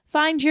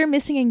Find your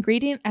missing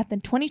ingredient at the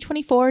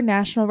 2024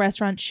 National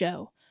Restaurant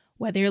Show.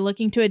 Whether you're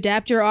looking to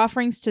adapt your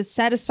offerings to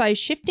satisfy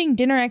shifting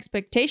dinner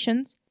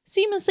expectations,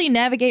 seamlessly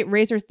navigate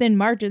razor-thin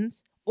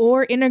margins,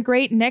 or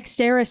integrate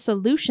next-era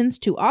solutions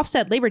to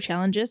offset labor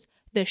challenges,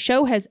 the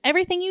show has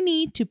everything you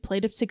need to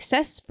plate up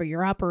success for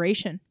your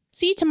operation.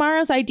 See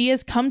tomorrow's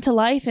ideas come to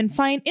life and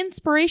find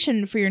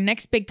inspiration for your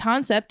next big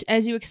concept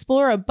as you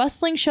explore a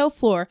bustling show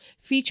floor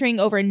featuring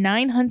over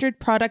 900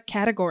 product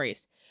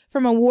categories.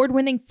 From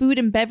award-winning food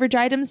and beverage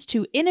items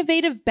to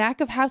innovative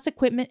back-of-house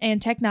equipment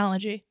and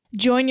technology.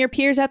 Join your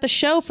peers at the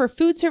show for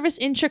Food Service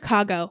in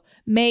Chicago,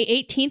 May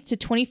 18th to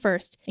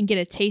 21st, and get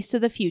a taste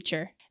of the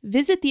future.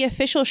 Visit the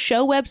official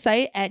show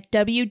website at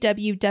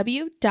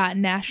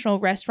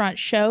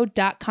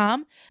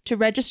www.nationalrestaurantshow.com to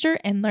register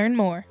and learn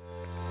more.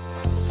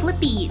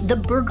 Flippy, the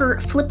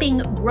burger flipping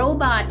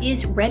robot,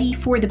 is ready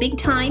for the big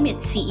time,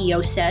 its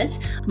CEO says.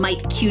 Might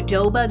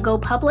Qdoba go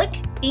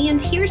public?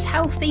 And here's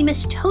how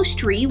famous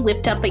Toastery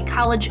whipped up a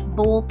college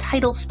bowl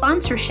title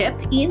sponsorship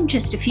in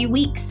just a few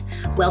weeks.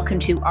 Welcome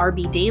to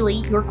RB Daily,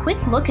 your quick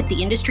look at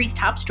the industry's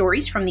top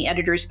stories from the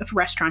editors of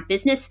Restaurant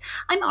Business.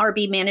 I'm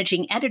RB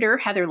Managing Editor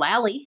Heather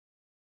Lally.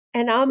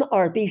 And I'm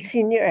RB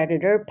Senior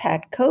Editor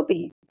Pat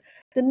Kobe.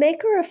 The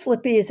maker of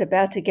Flippy is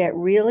about to get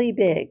really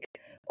big.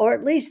 Or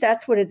at least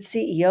that's what its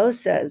CEO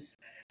says.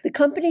 The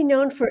company,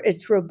 known for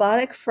its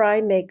robotic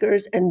fry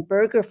makers and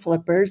burger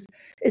flippers,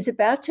 is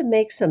about to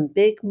make some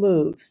big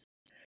moves.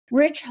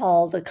 Rich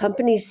Hall, the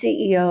company's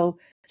CEO,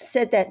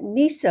 said that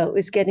Miso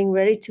is getting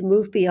ready to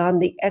move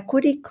beyond the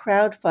equity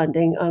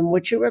crowdfunding on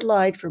which it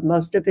relied for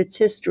most of its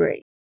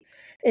history.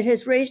 It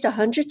has raised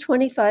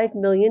 $125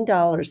 million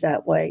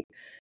that way,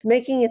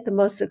 making it the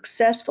most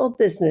successful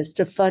business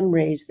to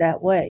fundraise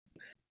that way.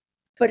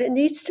 But it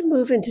needs to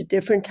move into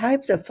different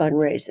types of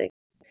fundraising.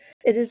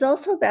 It is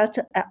also about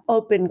to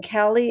open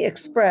Cali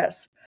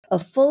Express, a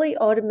fully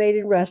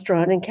automated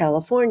restaurant in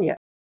California.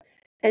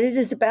 And it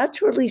is about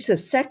to release a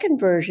second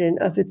version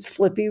of its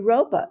Flippy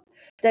robot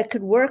that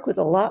could work with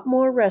a lot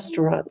more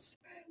restaurants.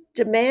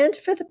 Demand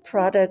for the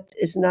product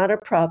is not a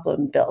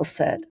problem, Bill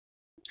said.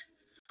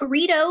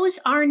 Burritos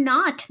are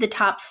not the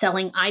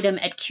top-selling item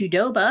at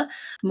Qdoba.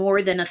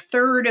 More than a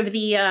third of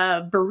the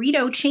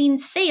burrito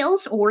chain's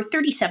sales, or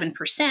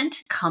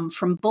 37%, come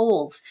from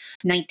bowls.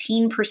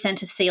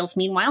 19% of sales,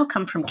 meanwhile,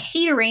 come from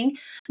catering.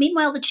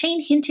 Meanwhile, the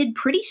chain hinted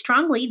pretty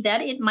strongly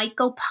that it might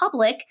go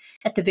public.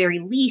 At the very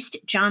least,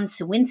 John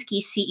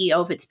Sawinski, CEO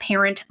of its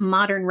parent,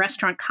 Modern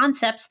Restaurant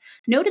Concepts,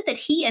 noted that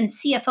he and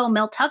CFO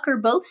Mel Tucker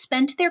both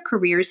spent their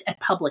careers at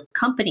public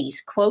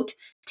companies. Quote,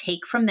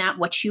 "Take from that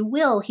what you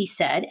will," he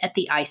said at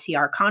the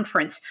ICR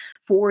conference.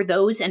 For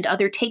those and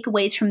other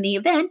takeaways from the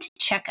event,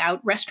 check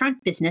out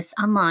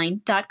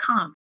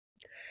restaurantbusinessonline.com.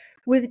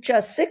 With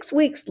just 6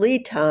 weeks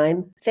lead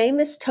time,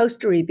 famous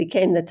Toastery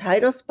became the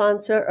title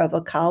sponsor of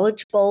a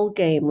college bowl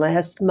game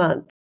last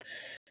month.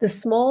 The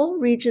small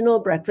regional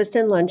breakfast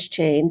and lunch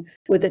chain,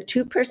 with a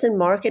 2-person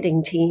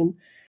marketing team,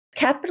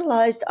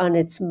 capitalized on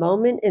its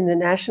moment in the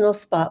national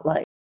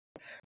spotlight.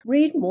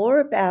 Read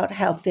more about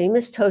how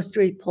famous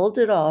Toastery pulled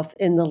it off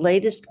in the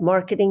latest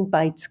Marketing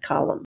Bites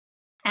column.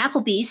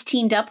 Applebee's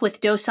teamed up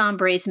with Dos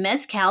Hombres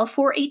Mezcal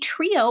for a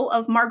trio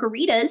of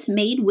margaritas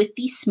made with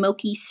the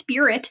smoky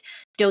spirit.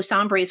 Dos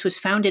Hombres was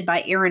founded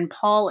by Aaron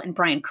Paul and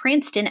Bryan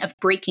Cranston of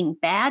Breaking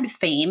Bad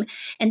fame.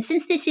 And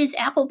since this is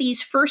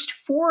Applebee's first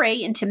foray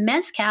into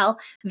mezcal,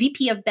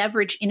 VP of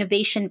Beverage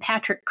Innovation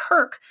Patrick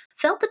Kirk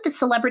felt that the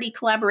celebrity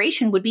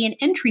collaboration would be an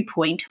entry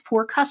point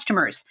for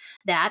customers.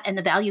 That and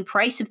the value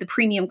price of the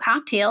premium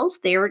cocktails,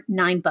 they're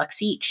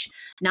 $9 each.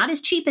 Not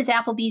as cheap as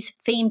Applebee's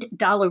famed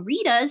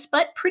Dollaritas,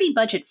 but pretty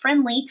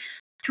budget-friendly.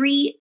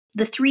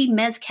 The three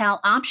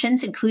mezcal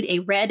options include a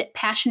red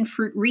passion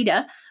fruit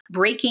Rita,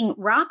 breaking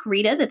rock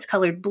Rita that's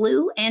colored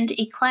blue, and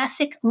a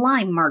classic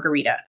lime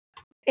margarita.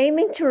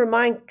 Aiming to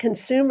remind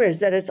consumers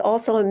that it's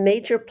also a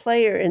major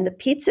player in the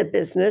pizza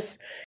business,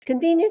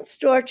 convenience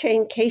store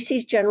chain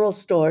Casey's General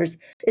Stores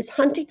is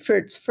hunting for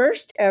its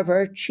first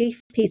ever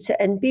chief pizza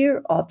and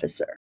beer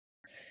officer.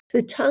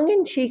 The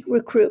tongue-in-cheek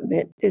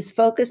recruitment is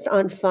focused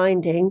on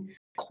finding,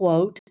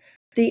 quote,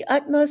 "the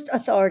utmost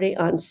authority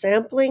on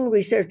sampling,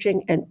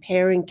 researching, and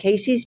pairing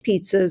Casey's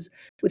pizzas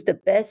with the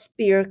best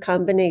beer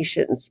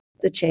combinations,"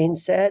 the chain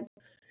said.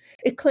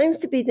 It claims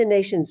to be the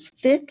nation's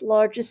 5th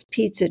largest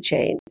pizza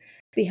chain,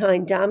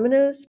 behind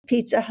Domino's,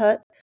 Pizza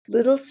Hut,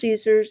 Little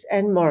Caesars,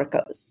 and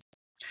Marco's.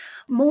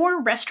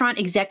 More restaurant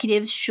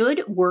executives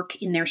should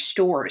work in their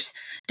stores.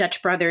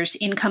 Dutch Brothers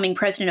incoming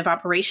president of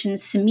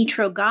operations,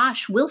 Sumitro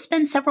Ghosh, will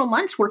spend several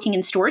months working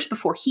in stores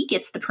before he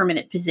gets the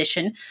permanent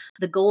position.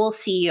 The goal,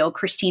 CEO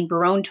Christine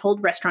Barone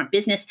told Restaurant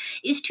Business,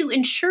 is to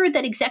ensure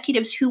that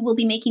executives who will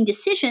be making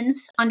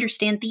decisions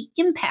understand the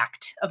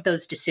impact of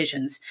those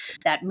decisions.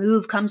 That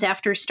move comes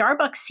after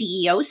Starbucks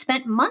CEO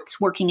spent months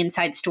working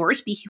inside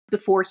stores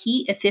before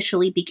he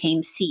officially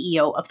became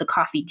CEO of the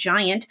coffee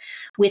giant.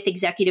 With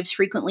executives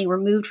frequently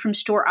removed from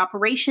store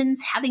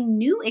operations, having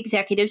new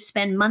executives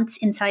spend months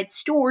inside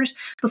stores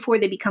before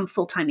they become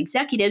full-time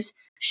executives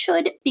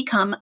should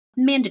become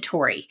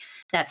mandatory.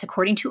 That's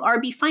according to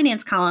RB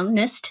finance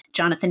columnist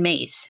Jonathan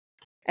Mays.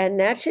 And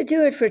that should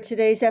do it for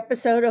today's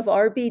episode of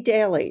RB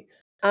Daily.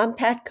 I'm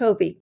Pat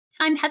Kobe.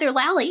 I'm Heather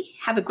Lally.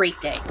 Have a great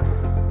day.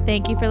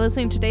 Thank you for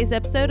listening to today's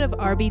episode of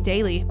RB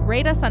Daily.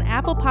 Rate us on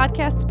Apple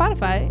Podcasts,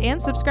 Spotify,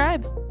 and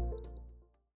subscribe.